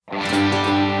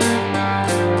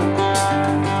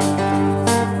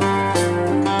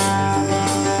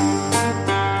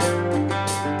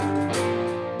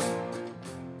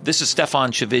This is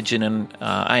Stefan Chevigin, and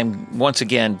I am once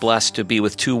again blessed to be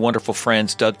with two wonderful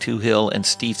friends, Doug Twohill and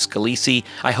Steve Scalici.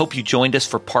 I hope you joined us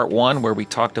for part one, where we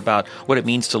talked about what it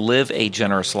means to live a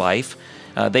generous life.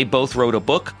 They both wrote a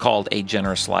book called A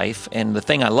Generous Life, and the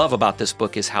thing I love about this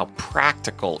book is how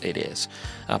practical it is.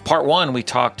 Part one, we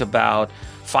talked about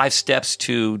 5 steps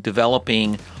to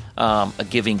developing a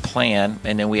giving plan,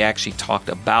 and then we actually talked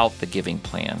about the giving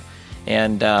plan.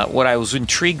 And what I was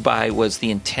intrigued by was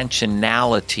the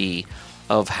intentionality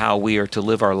of how we are to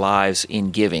live our lives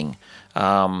in giving.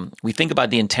 We think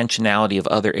about the intentionality of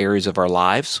other areas of our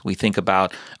lives. We think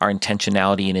about our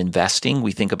intentionality in investing.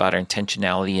 We think about our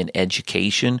intentionality in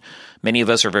education. Many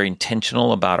of us are very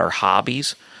intentional about our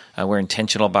hobbies. We're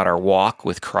intentional about our walk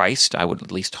with Christ. I would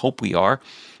at least hope we are.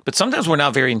 But sometimes we're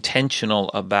not very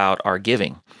intentional about our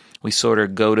giving. We sort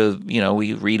of go to,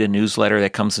 we read a newsletter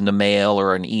that comes in the mail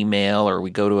or an email, or we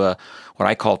go to what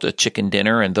I call a chicken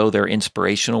dinner, and though they're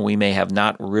inspirational, we may have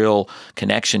not real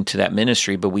connection to that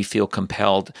ministry, but we feel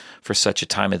compelled for such a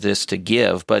time as this to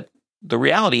give. But the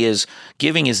reality is,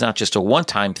 giving is not just a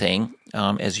one-time thing,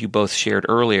 as you both shared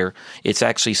earlier. It's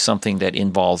actually something that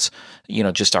involves,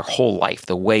 just our whole life,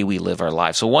 the way we live our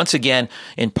lives. So once again,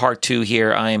 in part two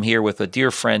here, I am here with a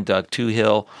dear friend, Doug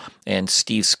Twohill, and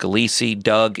Steve Scalici.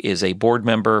 Doug is a board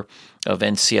member of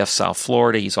NCF South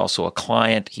Florida. He's also a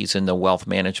client. He's in the wealth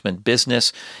management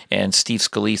business. And Steve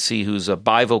Scalici, who's a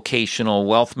bivocational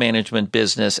wealth management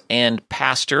business and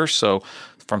pastor. So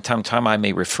from time to time, I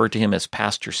may refer to him as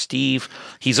Pastor Steve.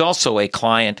 He's also a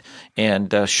client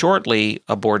and shortly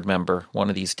a board member one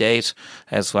of these days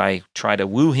as I try to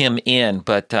woo him in.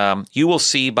 But you will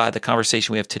see by the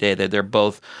conversation we have today that they're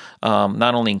both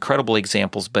not only incredible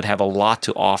examples, but have a lot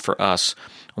to offer us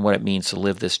on what it means to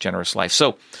live this generous life.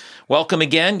 So welcome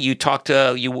again. You talked.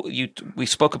 We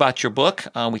spoke about your book.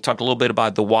 We talked a little bit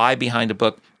about the why behind the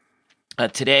book.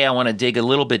 Today, I want to dig a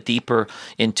little bit deeper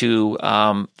into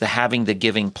having the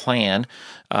giving plan.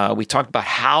 We talked about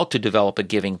how to develop a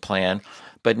giving plan,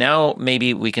 but now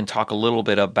maybe we can talk a little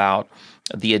bit about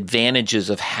the advantages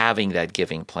of having that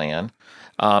giving plan.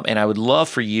 And I would love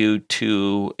for you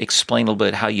to explain a little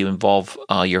bit how you involve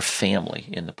your family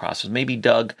in the process. Maybe,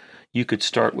 Doug, you could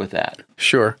start with that.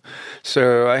 Sure.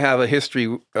 So I have a history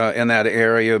in that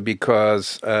area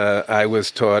because I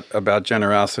was taught about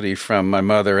generosity from my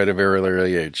mother at a very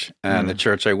early age. And the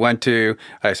church I went to,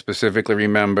 I specifically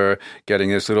remember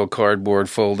getting this little cardboard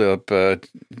fold-up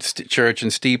church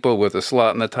and steeple with a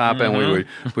slot in the top, and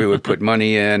we would put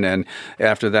money in. And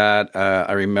after that,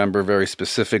 I remember very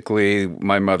specifically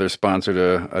my mother sponsored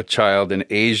a child in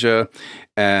Asia.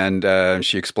 And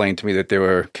she explained to me that there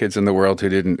were kids in the world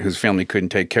whose family couldn't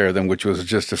take care of them, which was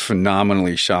just a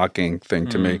phenomenally shocking thing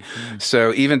to me.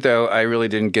 So even though I really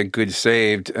didn't get good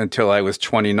saved until I was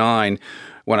 29,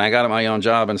 when I got my own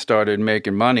job and started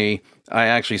making money, I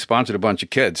actually sponsored a bunch of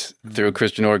kids through a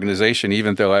Christian organization,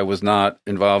 even though I was not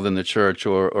involved in the church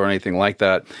or anything like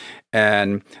that.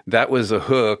 And that was a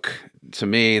hook to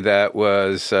me that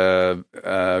was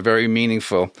very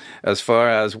meaningful. As far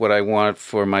as what I want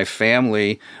for my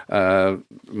family,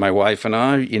 my wife and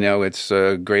I, it's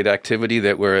a great activity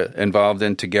that we're involved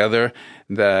in together,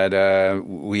 that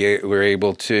we're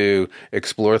able to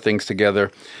explore things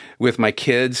together. With my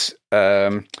kids,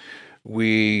 my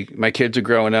kids are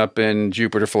growing up in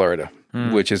Jupiter, Florida,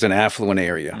 which is an affluent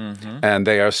area, and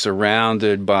they are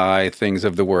surrounded by things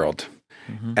of the world.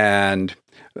 And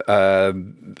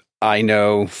I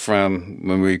know from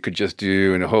when we could just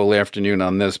do a whole afternoon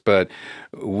on this, but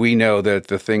we know that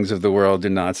the things of the world do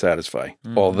not satisfy,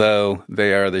 although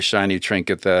they are the shiny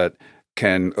trinket that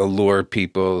can allure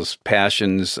people's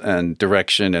passions and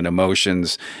direction and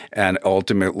emotions. And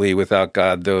ultimately, without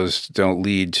God, those don't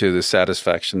lead to the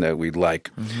satisfaction that we'd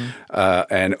like.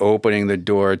 And opening the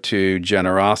door to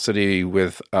generosity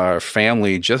with our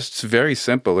family, just very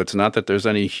simple. It's not that there's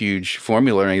any huge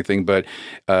formula or anything, but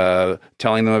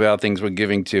telling them about things we're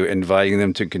giving to, inviting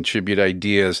them to contribute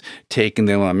ideas, taking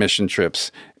them on mission trips.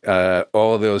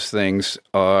 All of those things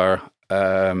are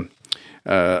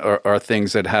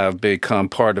things that have become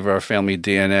part of our family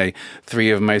DNA. 3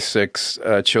 of my 6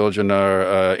 children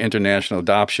are international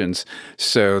adoptions,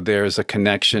 so there's a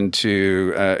connection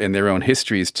to in their own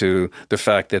histories to the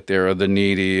fact that there are the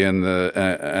needy and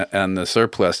the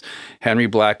surplus. Henry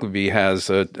Blackaby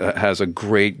has a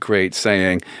great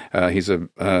saying. He's a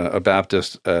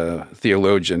Baptist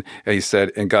theologian. He said,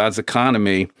 in God's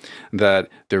economy, that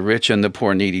the rich and the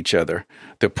poor need each other.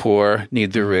 The poor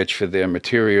need the rich for their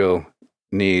material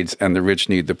needs, and the rich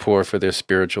need the poor for their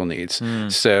spiritual needs.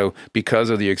 So because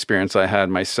of the experience I had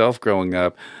myself growing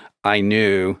up, I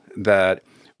knew that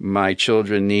my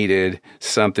children needed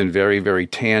something very, very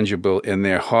tangible in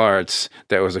their hearts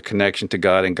that was a connection to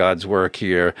God and God's work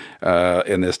here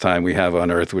in this time we have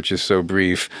on earth, which is so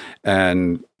brief.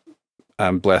 And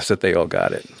I'm blessed that they all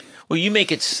got it. Well, you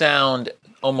make it sound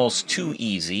almost too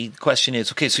easy. The question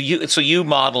is, okay, so you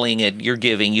modeling it, you're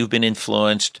giving, you've been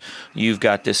influenced, you've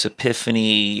got this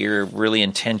epiphany, you're really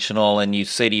intentional, and you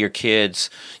say to your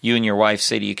kids, you and your wife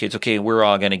say to your kids, okay, we're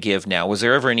all going to give now. Was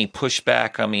there ever any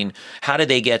pushback? I mean, how did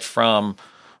they get from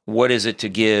what is it to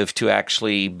give to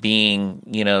actually being,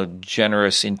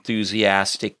 generous,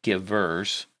 enthusiastic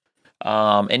givers?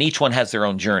 And each one has their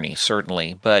own journey,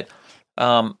 certainly, but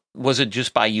was it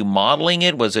just by you modeling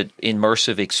it? Was it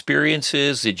immersive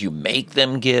experiences? Did you make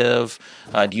them give?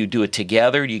 Do you do it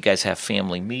together? Do you guys have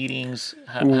family meetings?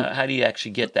 How do you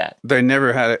actually get that? They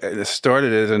never had it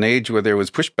started at an age where there was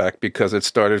pushback because it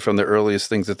started from the earliest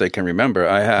things that they can remember.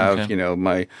 I have,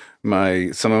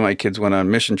 some of my kids went on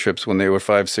mission trips when they were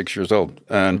 5, 6 years old.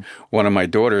 And one of my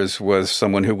daughters was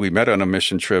someone who we met on a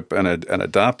mission trip and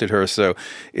adopted her. So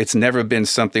it's never been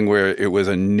something where it was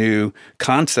a new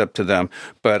concept to them.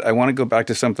 But I want to go back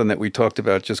to something that we talked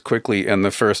about just quickly in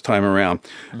the first time around,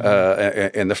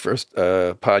 in the first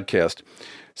podcast.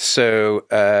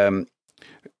 So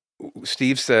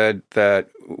Steve said that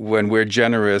when we're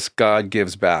generous, God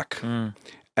gives back.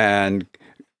 And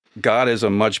God is a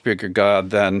much bigger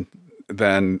God than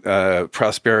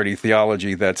prosperity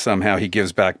theology that somehow he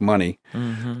gives back money.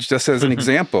 Just as an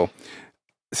example,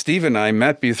 Steve and I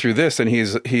met through this, and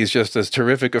he's just as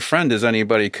terrific a friend as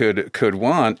anybody could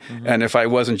want. And if I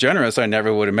wasn't generous, I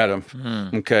never would have met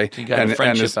him. Okay, so you got a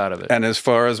friendship out of it. And as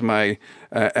far as my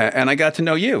and I got to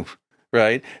know you,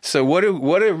 right? So what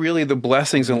are really the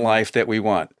blessings in life that we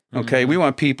want? Okay, we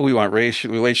want people, we want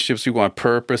relationships, we want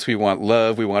purpose, we want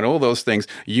love, we want all those things,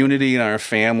 unity in our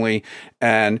family.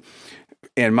 And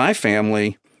in my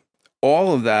family,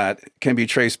 all of that can be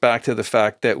traced back to the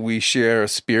fact that we share a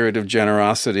spirit of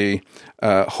generosity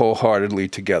wholeheartedly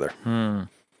together. And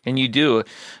you do.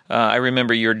 I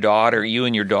remember you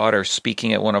and your daughter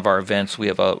speaking at one of our events. We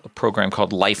have a program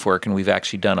called Life Work, and we've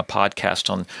actually done a podcast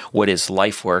on what is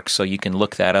life work, so you can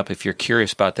look that up if you're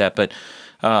curious about that. But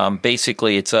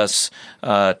basically, it's us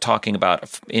talking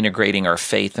about integrating our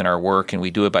faith in our work, and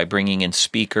we do it by bringing in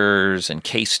speakers and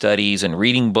case studies and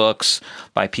reading books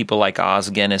by people like Os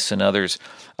Guinness and others.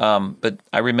 But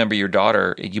I remember you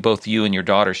and your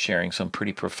daughter sharing some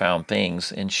pretty profound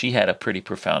things, and she had a pretty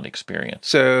profound experience.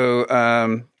 So,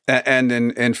 and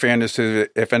in fairness to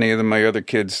if any of my other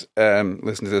kids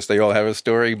listen to this, they all have a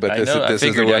story, but this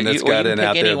is the one that's gotten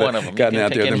out there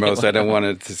the most. I don't want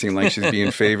it to seem like she's being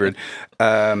favored.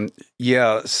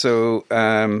 So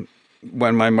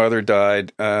when my mother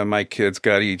died, my kids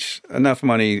got each enough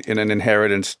money in an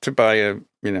inheritance to buy a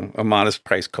modest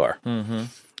price car.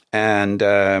 And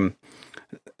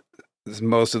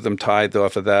most of them tithed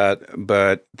off of that,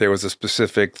 but there was a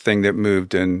specific thing that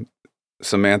moved in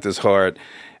Samantha's heart,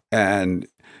 and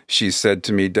she said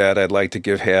to me, "Dad, I'd like to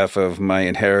give half of my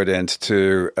inheritance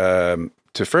to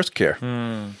First Care."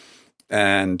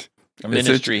 And a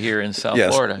ministry here in South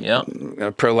Florida,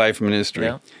 a pro-life ministry.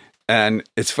 Yeah. And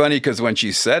it's funny because when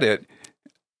she said it,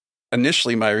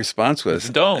 initially my response was,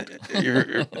 "Don't."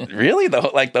 Really?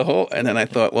 The whole, and then I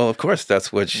thought, well, of course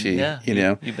that's what she,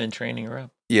 you've been training her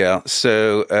up. Yeah.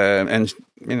 So, and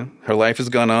her life has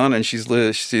gone on, and she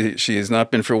has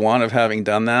not been for want of having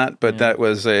done that, but that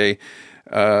was a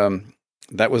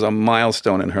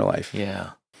milestone in her life. Yeah.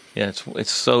 Yeah.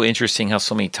 It's so interesting how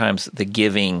so many times the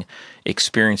giving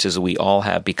experiences we all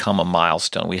have become a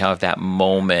milestone. We have that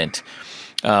moment.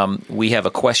 We have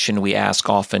a question we ask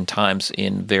oftentimes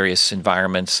in various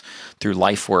environments through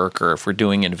life work, or if we're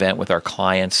doing an event with our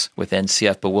clients with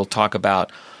NCF, but we'll talk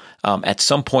about at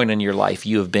some point in your life,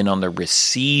 you have been on the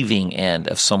receiving end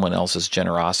of someone else's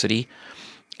generosity.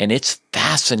 And it's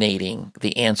fascinating,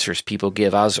 the answers people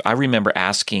give. I remember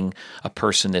asking a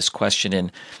person this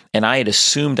question, and I had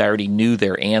assumed I already knew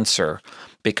their answer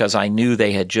because I knew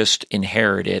they had just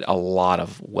inherited a lot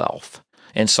of wealth.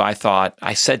 And so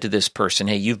I said to this person,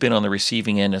 "Hey, you've been on the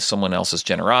receiving end of someone else's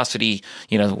generosity.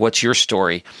 What's your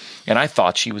story?" And I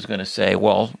thought she was going to say,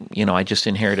 "Well, I just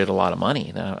inherited a lot of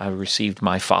money. I received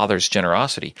my father's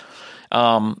generosity."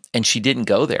 And she didn't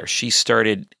go there. She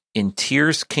started, and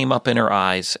tears came up in her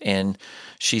eyes, and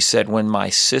she said, "When my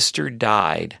sister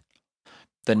died,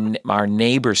 our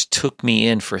neighbors took me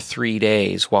in for 3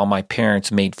 days while my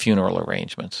parents made funeral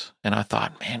arrangements." And I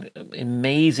thought, man,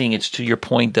 amazing. It's to your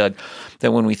point, Doug,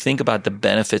 that when we think about the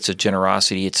benefits of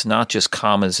generosity, it's not just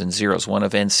commas and zeros. One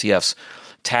of NCF's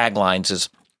taglines is,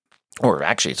 or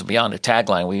actually it's beyond a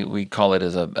tagline, we call it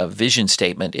as a vision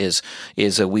statement, is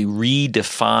we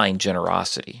redefine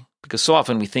generosity. Because so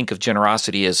often we think of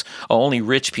generosity as only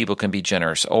rich people can be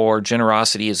generous, or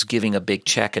generosity is giving a big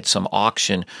check at some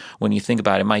auction. When you think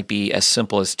about it, it might be as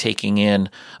simple as taking in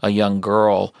a young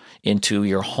girl into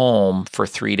your home for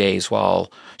 3 days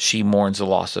while she mourns the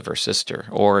loss of her sister.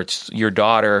 Or it's your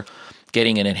daughter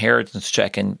getting an inheritance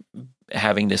check and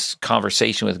having this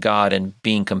conversation with God and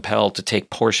being compelled to take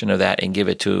portion of that and give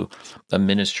it to a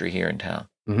ministry here in town.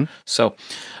 Mm-hmm. So,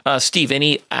 Steve,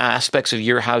 any aspects of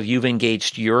how you've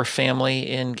engaged your family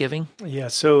in giving? Yeah,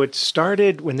 so it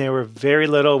started when they were very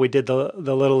little. We did the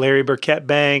little Larry Burkett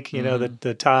Bank, you know,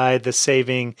 the tithe, the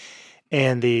saving,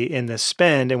 and the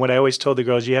spend. And what I always told the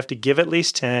girls, you have to give at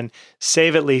least 10,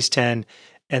 save at least 10,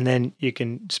 and then you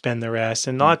can spend the rest.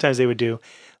 And a lot of times they would do a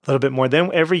little bit more.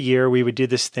 Then every year we would do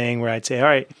this thing where I'd say, all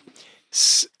right,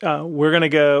 we're going to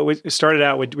go. We started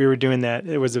out with, we were doing that.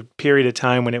 It was a period of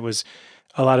time when it was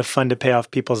a lot of fun to pay off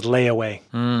people's layaway,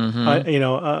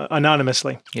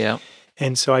 anonymously. Yeah.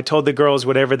 And so I told the girls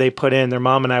whatever they put in, their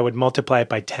mom and I would multiply it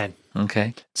by 10.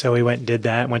 Okay. So we went and did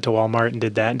that, went to Walmart and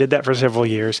did that for several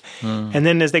years. And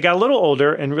then as they got a little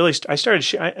older and really, I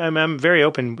started, I'm very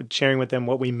open with sharing with them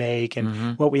what we make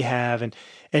and what we have.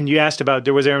 And you asked about,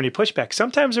 was there any pushback?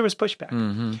 Sometimes there was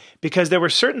pushback because there were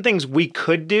certain things we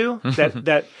could do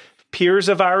that peers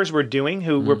of ours were doing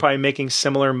who were probably making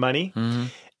similar money.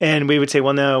 And we would say,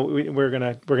 well, no, we're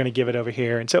gonna give it over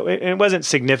here. And so it wasn't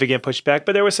significant pushback,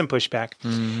 but there was some pushback.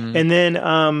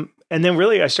 And then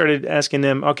really I started asking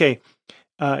them, okay,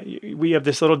 we have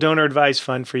this little donor advice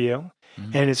fund for you.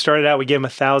 And it started out, we gave them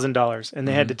 $1,000 and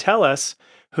they had to tell us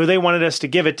who they wanted us to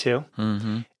give it to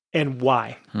and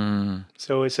why.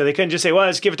 So they couldn't just say, well,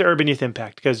 let's give it to Urban Youth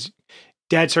Impact because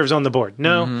Dad serves on the board.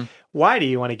 No, why do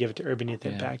you want to give it to Urban Youth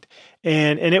Impact?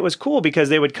 And it was cool because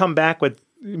they would come back with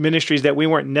ministries that we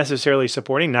weren't necessarily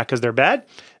supporting, not because they're bad,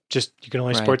 just you can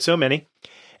only support so many.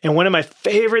 And one of my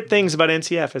favorite things about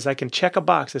NCF is I can check a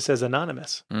box that says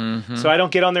anonymous. So I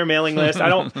don't get on their mailing list.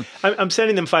 I'm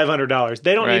sending them $500.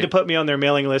 They don't need to put me on their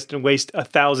mailing list and waste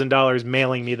 $1,000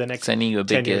 mailing me the next sending you a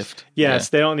big gift. Yes,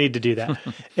 they don't need to do that.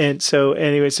 And so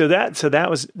anyway,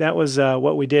 that was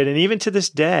what we did. And even to this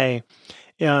day,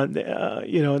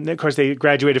 and of course they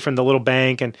graduated from the little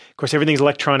bank, and of course everything's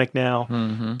electronic now.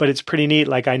 But it's pretty neat.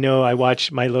 Like I know I watch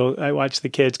the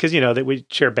kids because that we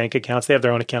share bank accounts. They have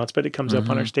their own accounts, but it comes up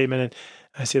on our statement, and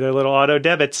I see their little auto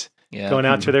debits going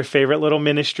out to their favorite little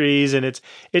ministries, and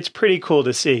it's pretty cool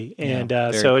to see. And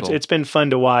so cool. It's been fun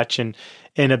to watch and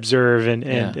observe,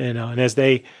 and as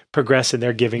they progress in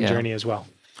their giving journey as well.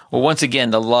 Well, once again,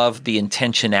 the love, the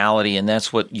intentionality, and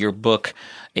that's what your book,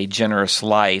 A Generous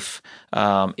Life,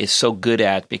 is so good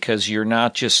at, because you're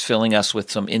not just filling us with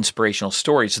some inspirational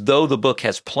stories, though the book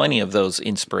has plenty of those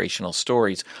inspirational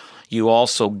stories. You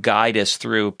also guide us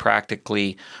through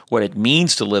practically what it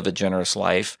means to live a generous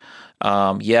life.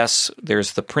 Yes,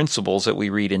 there's the principles that we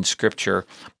read in Scripture,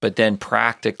 but then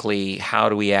practically, how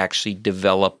do we actually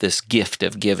develop this gift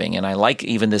of giving? And I like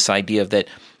even this idea of that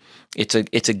it's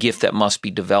a gift that must be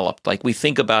developed. Like we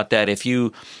think about that if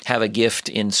you have a gift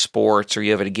in sports or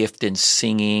you have a gift in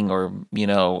singing or,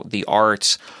 the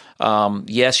arts,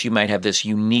 yes, you might have this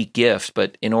unique gift,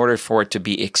 but in order for it to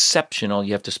be exceptional,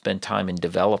 you have to spend time in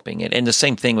developing it. And the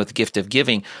same thing with the gift of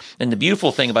giving. And the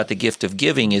beautiful thing about the gift of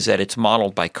giving is that it's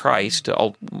modeled by Christ.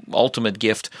 The ultimate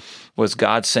gift was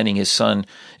God sending his son.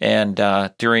 And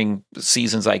during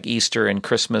seasons like Easter and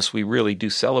Christmas, we really do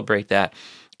celebrate that.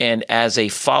 And as a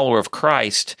follower of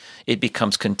Christ, it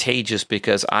becomes contagious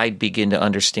because I begin to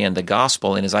understand the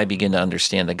gospel. And as I begin to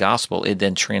understand the gospel, it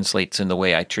then translates in the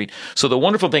way I treat. So the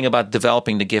wonderful thing about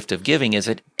developing the gift of giving is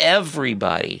that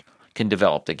everybody can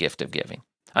develop the gift of giving.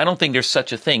 I don't think there's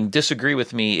such a thing. Disagree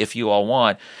with me if you all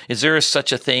want. Is there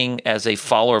such a thing as a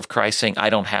follower of Christ saying,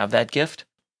 I don't have that gift?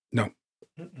 No.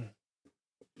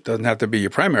 Doesn't have to be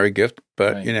your primary gift,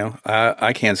 but,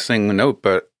 I can't sing a note,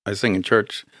 but I sing in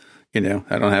church. I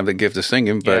don't have the gift of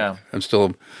singing, but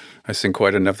I sing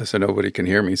quite enough so nobody can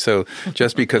hear me. So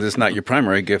just because it's not your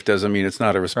primary gift doesn't mean it's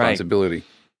not a responsibility. Right.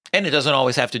 And it doesn't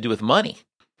always have to do with money.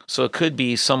 So it could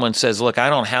be someone says, look, I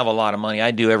don't have a lot of money.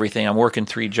 I do everything. I'm working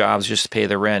 3 jobs just to pay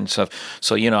the rent. So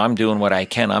I'm doing what I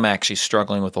can. I'm actually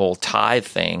struggling with the whole tithe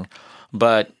thing,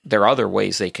 but there are other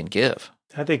ways they can give.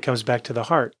 I think it comes back to the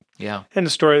heart. Yeah. And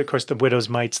the story, of course, the widow's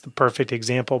mite's the perfect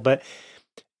example, but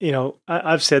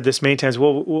I've said this many times.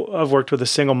 I've worked with a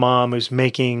single mom who's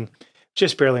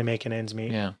just barely making ends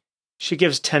meet. Yeah. She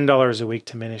gives $10 a week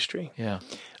to ministry. Yeah.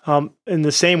 In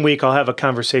the same week, I'll have a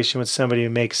conversation with somebody who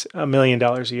makes $1 million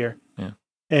a year. Yeah.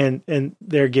 and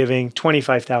they're giving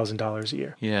 $25,000 a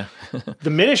year. Yeah. The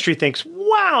ministry thinks,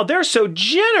 wow, they're so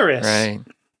generous. Right.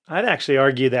 I'd actually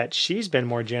argue that she's been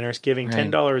more generous giving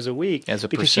 $10 a week as a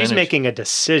because percentage. she's making a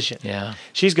decision. Yeah.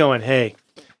 She's going, hey,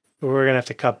 we're going to have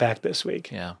to cut back this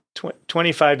week. Yeah.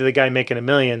 25 to the guy making $1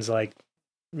 million is like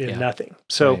nothing.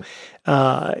 So,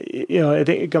 I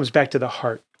think it comes back to the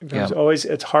heart.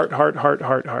 It's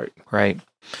heart. Right.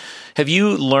 Have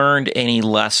you learned any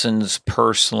lessons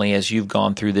personally as you've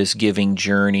gone through this giving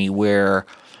journey where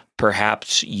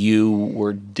perhaps you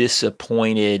were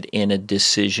disappointed in a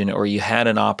decision or you had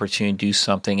an opportunity to do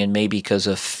something and maybe because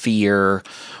of fear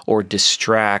or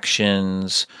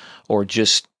distractions or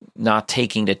just not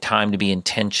taking the time to be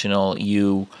intentional,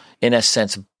 you, in a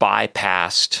sense,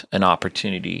 bypassed an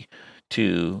opportunity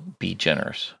to be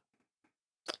generous?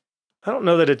 I don't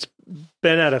know that it's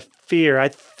been out of fear. I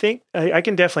think I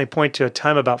can definitely point to a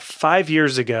time about 5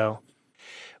 years ago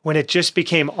when it just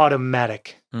became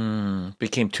automatic.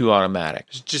 Became too automatic.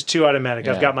 It's just too automatic.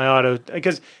 Yeah. I've got my auto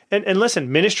because and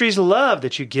listen, ministries love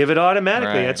that you give it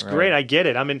automatically. Right, That's great. I get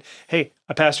it. I mean, hey,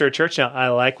 I pastor a church now. I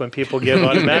like when people give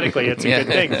automatically. It's a good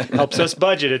thing. Helps us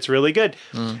budget. It's really good.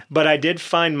 But I did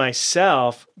find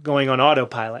myself going on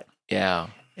autopilot. Yeah.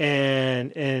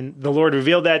 And the Lord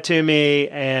revealed that to me,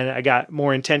 and I got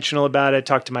more intentional about it,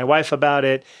 talked to my wife about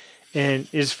it. And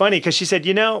it's funny because she said,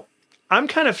 I'm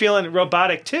kind of feeling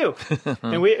robotic too.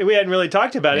 And we hadn't really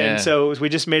talked about it. And so we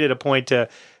just made it a point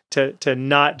to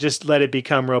not just let it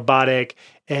become robotic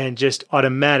and just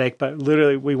automatic, but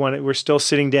literally we're still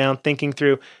sitting down, thinking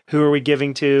through who are we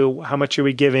giving to, how much are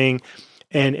we giving,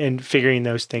 and figuring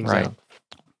those things out.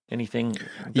 Anything?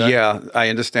 Doug? Yeah, I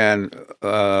understand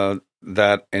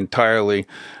that entirely.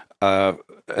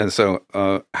 And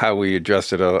so how we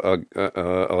address it,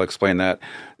 I'll explain that.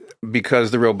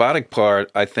 Because the robotic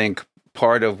part, I think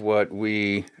part of what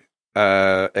we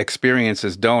experience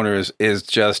as donors is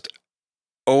just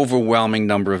overwhelming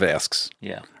number of asks.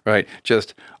 Yeah. Right?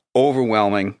 Just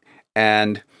overwhelming.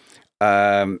 And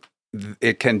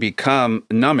it can become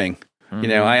numbing.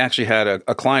 I actually had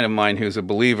a client of mine who's a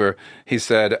believer. He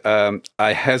said,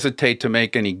 I hesitate to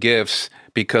make any gifts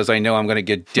because I know I'm going to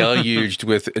get deluged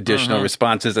with additional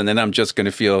responses, and then I'm just going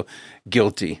to feel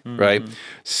guilty, right?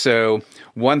 So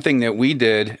one thing that we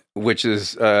did, which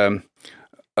is a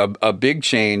big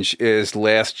change, is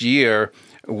last year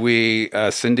we,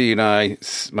 Cindy and I,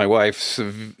 my wife,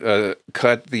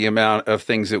 cut the amount of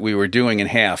things that we were doing in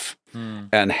half.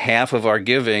 And half of our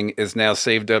giving is now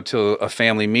saved up to a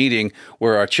family meeting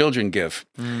where our children give.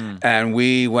 And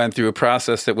we went through a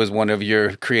process that was one of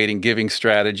your creating giving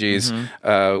strategies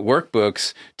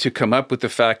workbooks to come up with the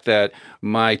fact that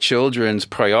my children's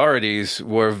priorities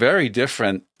were very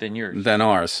different than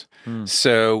ours.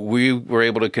 So we were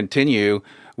able to continue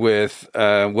with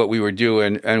what we were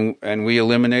doing, and we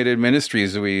eliminated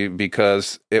ministries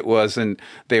because it wasn't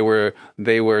they were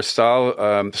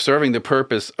serving the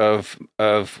purpose of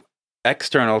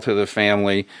external to the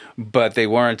family, but they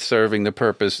weren't serving the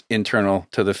purpose internal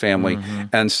to the family.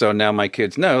 And so now my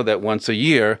kids know that once a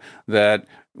year that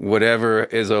whatever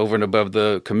is over and above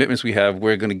the commitments we have,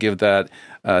 we're going to give that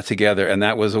together. And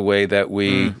that was a way that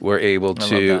we were able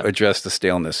to address the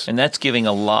staleness. And that's giving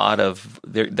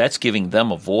that's giving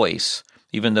them a voice,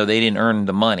 even though they didn't earn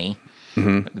the money.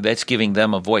 That's giving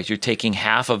them a voice. You're taking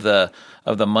half of the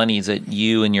monies that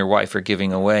you and your wife are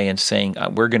giving away and saying,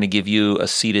 we're going to give you a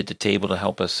seat at the table to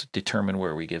help us determine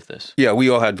where we give this. Yeah, we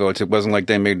all had votes. It wasn't like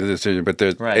they made the decision, but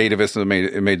there's 8 of us that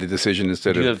made the decision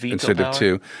instead of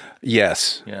 2.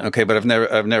 Yes. Yeah. Okay, but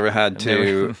I've never had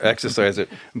to exercise it.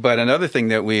 But another thing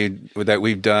that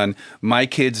we've done, my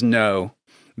kids know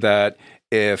that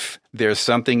if there's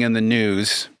something in the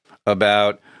news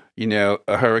about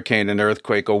a hurricane, an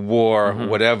earthquake, a war,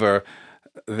 whatever,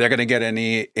 they're going to get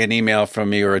an email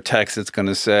from me or a text that's going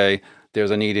to say,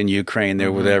 there's a need in Ukraine,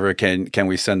 there, whatever, can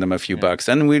we send them a few bucks?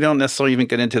 And we don't necessarily even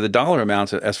get into the dollar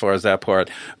amounts as far as that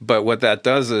part. But what that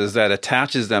does is that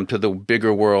attaches them to the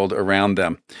bigger world around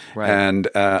them. Right. And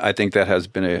I think that has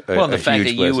been a the fact huge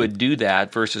that blessing. You would do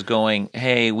that versus going,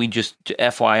 hey,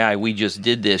 FYI, we just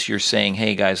did this. You're saying,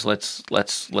 hey, guys, let's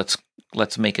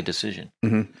make a decision.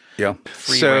 Yeah.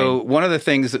 So one of the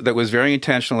things that was very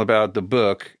intentional about the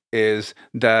book is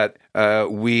that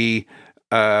we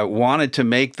wanted to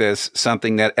make this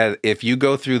something that if you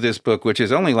go through this book, which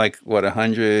is only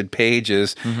 100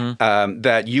 pages,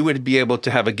 that you would be able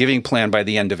to have a giving plan by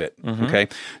the end of it. Okay.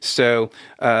 So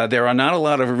there are not a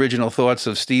lot of original thoughts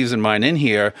of Steve's and mine in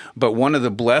here, but one of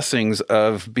the blessings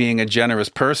of being a generous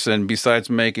person, besides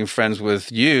making friends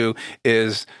with you,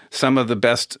 is some of the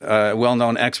best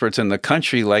well-known experts in the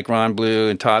country, like Ron Blue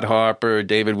and Todd Harper,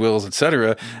 David Wills,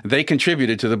 etc., they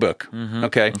contributed to the book.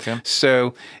 Okay?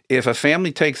 So if a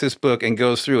family takes this book and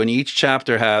goes through, and each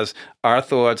chapter has our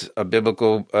thoughts, a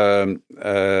biblical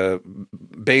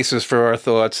basis for our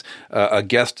thoughts, a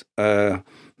guest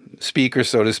speaker,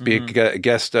 so to speak,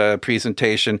 guest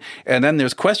presentation, and then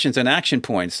there's questions and action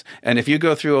points. And if you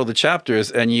go through all the chapters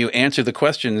and you answer the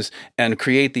questions and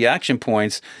create the action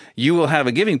points, you will have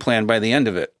a giving plan by the end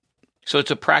of it. So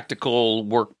it's a practical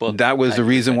workbook. That was the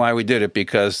reason why we did it,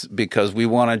 because we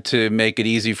wanted to make it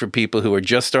easy for people who are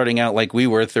just starting out like we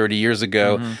were 30 years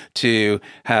ago to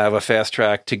have a fast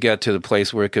track to get to the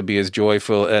place where it could be as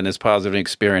joyful and as positive an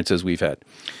experience as we've had.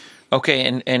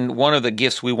 Okay, and one of the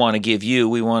gifts we want to give you,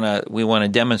 we want to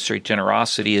demonstrate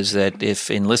generosity, is that if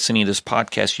in listening to this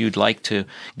podcast you'd like to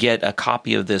get a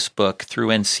copy of this book through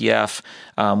NCF,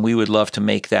 we would love to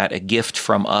make that a gift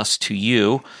from us to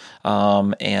you.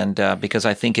 Because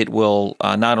I think it will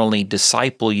not only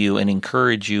disciple you and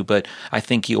encourage you, but I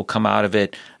think you'll come out of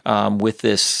it with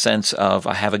this sense of,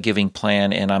 I have a giving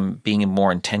plan and I'm being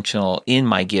more intentional in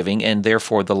my giving, and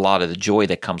therefore a lot of the joy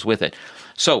that comes with it.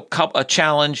 So a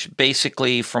challenge,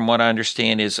 basically, from what I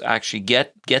understand, is actually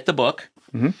get the book,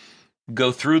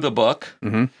 go through the book.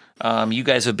 You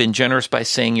guys have been generous by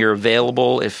saying you're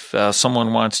available. If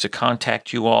someone wants to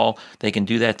contact you all, they can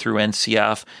do that through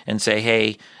NCF and say,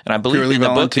 hey, and I believe purely in the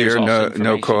book there's also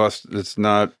no cost. It's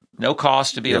not. No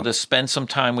cost to be able to spend some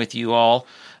time with you all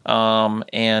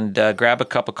and grab a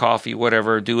cup of coffee,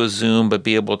 whatever, do a Zoom, but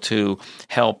be able to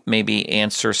help maybe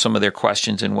answer some of their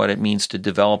questions and what it means to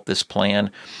develop this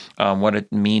plan, what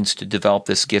it means to develop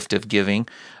this gift of giving.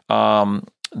 You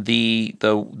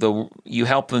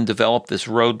help them develop this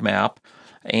roadmap,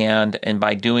 and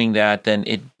by doing that, then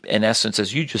it, in essence,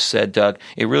 as you just said, Doug,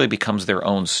 it really becomes their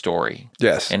own story.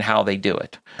 Yes. And how they do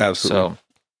it. Absolutely. So,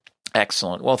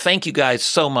 excellent. Well, thank you guys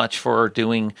so much for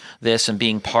doing this and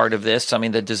being part of this. I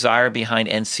mean, the desire behind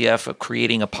NCF of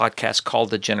creating a podcast called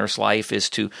The Generous Life is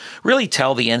to really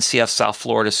tell the NCF South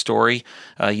Florida story.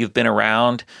 You've been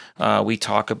around. We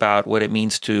talk about what it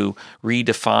means to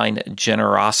redefine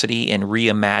generosity and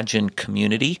reimagine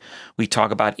community. We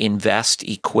talk about invest,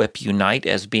 equip, unite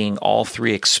as being all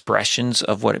three expressions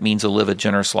of what it means to live a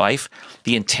generous life.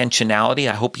 The intentionality,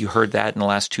 I hope you heard that in the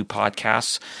last two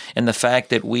podcasts, and the fact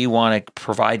that we want to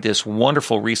provide this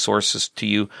wonderful resources to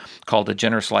you called A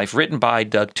Generous Life, written by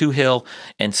Doug Twohill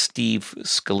and Steve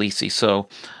Scalici. So,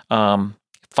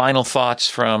 final thoughts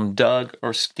from Doug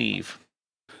or Steve?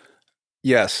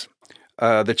 Yes.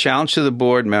 The challenge to the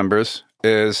board members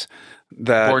is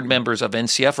that... Board members of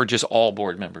NCF or just all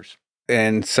board members?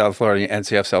 In South Florida,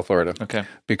 NCF South Florida. Okay.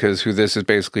 Because who this is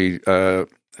basically focused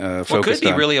on. Well, it could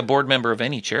be really a board member of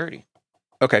any charity.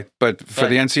 Okay, but for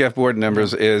the NCF board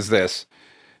members is this.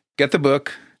 Get the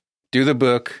book, do the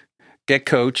book, get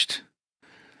coached,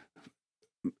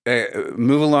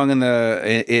 move along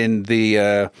in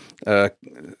the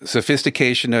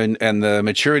sophistication and the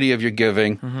maturity of your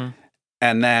giving,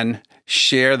 and then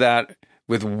share that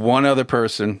with one other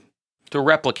person. To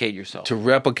replicate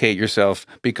yourself.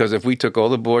 Because if we took all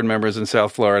the board members in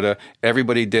South Florida,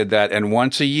 everybody did that, and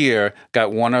once a year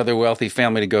got one other wealthy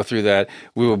family to go through that,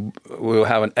 we will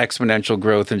have an exponential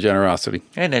growth in generosity.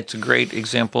 And it's a great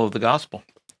example of the gospel.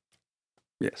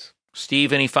 Yes.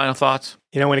 Steve, any final thoughts?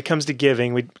 When it comes to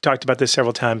giving, we talked about this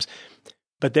several times,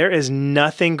 but there is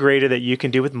nothing greater that you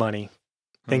can do with money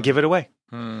than give it away.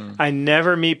 I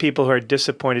never meet people who are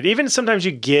disappointed. Even sometimes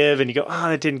you give and you go, oh,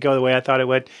 that didn't go the way I thought it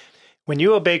would. When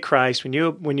you obey Christ, when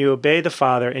you obey the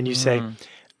Father and you say,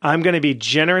 I'm going to be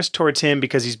generous towards him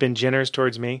because he's been generous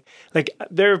towards me. Like,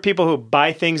 there are people who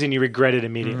buy things and you regret it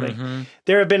immediately.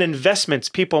 There have been investments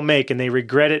people make and they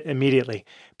regret it immediately.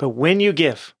 But when you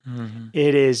give,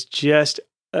 it is just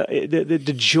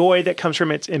the joy that comes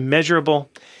from it's immeasurable.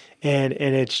 And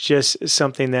it's just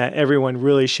something that everyone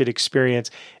really should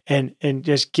experience. And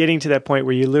just getting to that point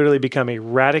where you literally become a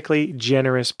radically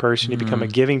generous person, you become a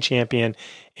giving champion,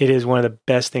 it is one of the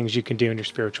best things you can do in your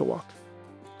spiritual walk.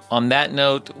 On that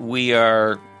note, we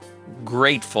are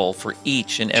grateful for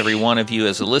each and every one of you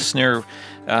as a listener,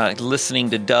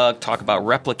 listening to Doug talk about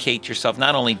replicate yourself.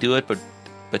 Not only do it,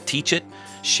 but teach it,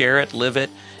 share it, live it.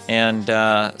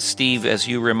 And Steve, as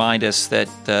you remind us that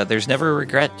there's never a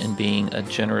regret in being a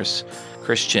generous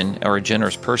Christian or a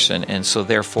generous person. And so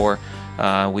therefore,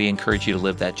 we encourage you to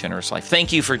live that generous life.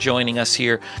 Thank you for joining us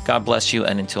here. God bless you.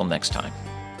 And until next time.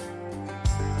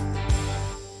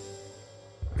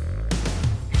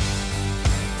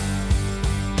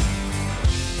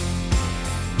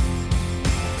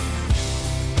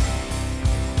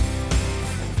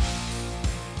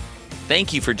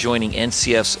 Thank you for joining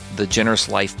NCF's The Generous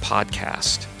Life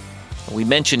podcast. We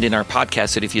mentioned in our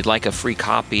podcast that if you'd like a free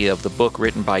copy of the book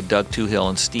written by Doug Twohill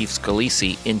and Steve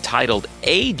Scalici entitled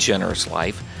A Generous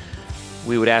Life,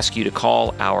 we would ask you to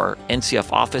call our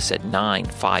NCF office at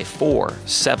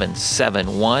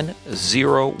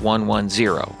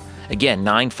 954-771-0110. Again,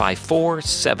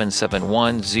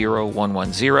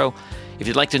 954-771-0110. If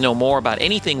you'd like to know more about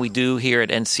anything we do here at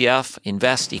NCF,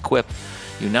 Invest, Equip,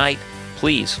 Unite,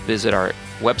 please visit our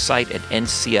website at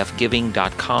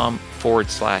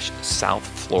ncfgiving.com/South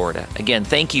Florida. Again,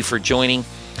 thank you for joining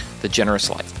The Generous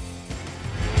Life.